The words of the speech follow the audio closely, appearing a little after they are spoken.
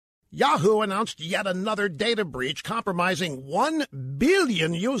Yahoo announced yet another data breach compromising 1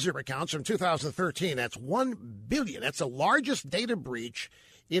 billion user accounts from 2013. That's 1 billion. That's the largest data breach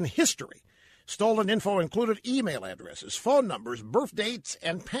in history. Stolen info included email addresses, phone numbers, birth dates,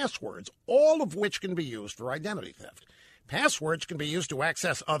 and passwords, all of which can be used for identity theft. Passwords can be used to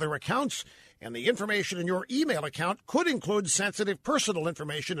access other accounts, and the information in your email account could include sensitive personal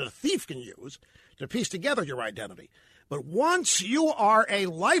information that a thief can use to piece together your identity. But once you are a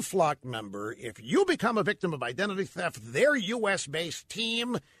LifeLock member, if you become a victim of identity theft, their U.S.-based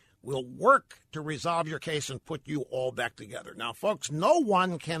team will work to resolve your case and put you all back together. Now, folks, no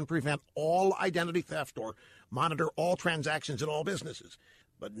one can prevent all identity theft or monitor all transactions in all businesses,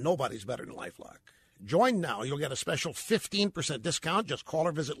 but nobody's better than LifeLock. Join now. You'll get a special 15% discount. Just call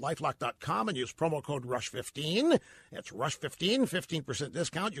or visit LifeLock.com and use promo code RUSH15. That's RUSH15, 15%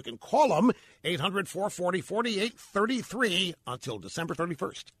 discount. You can call them 800-440-4833 until December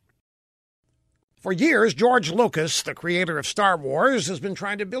 31st. For years, George Lucas, the creator of Star Wars, has been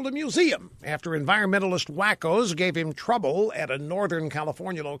trying to build a museum. After environmentalist wackos gave him trouble at a Northern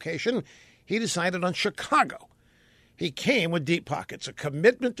California location, he decided on Chicago. He came with deep pockets, a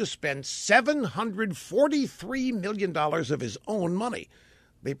commitment to spend $743 million of his own money.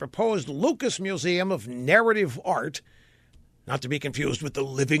 The proposed Lucas Museum of Narrative Art, not to be confused with the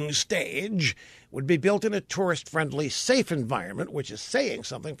Living Stage, would be built in a tourist-friendly, safe environment, which is saying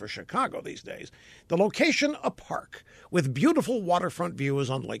something for Chicago these days. The location, a park, with beautiful waterfront views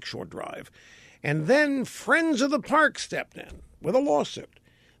on Lakeshore Drive. And then Friends of the Park stepped in with a lawsuit.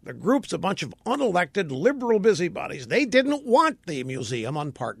 The group's a bunch of unelected liberal busybodies. They didn't want the museum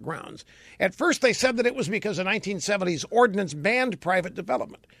on park grounds. At first, they said that it was because the 1970s ordinance banned private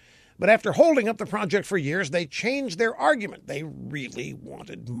development. But after holding up the project for years, they changed their argument. They really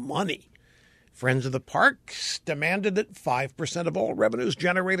wanted money. Friends of the Parks demanded that 5% of all revenues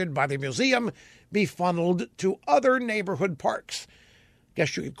generated by the museum be funneled to other neighborhood parks.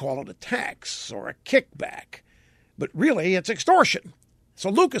 Guess you could call it a tax or a kickback. But really, it's extortion. So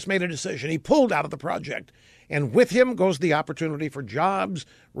Lucas made a decision. He pulled out of the project. And with him goes the opportunity for jobs,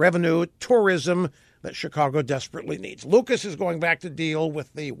 revenue, tourism that Chicago desperately needs. Lucas is going back to deal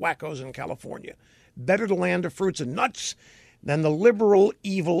with the wackos in California. Better the land of fruits and nuts than the liberal,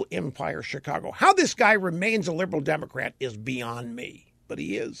 evil empire Chicago. How this guy remains a liberal Democrat is beyond me, but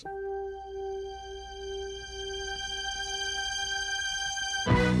he is.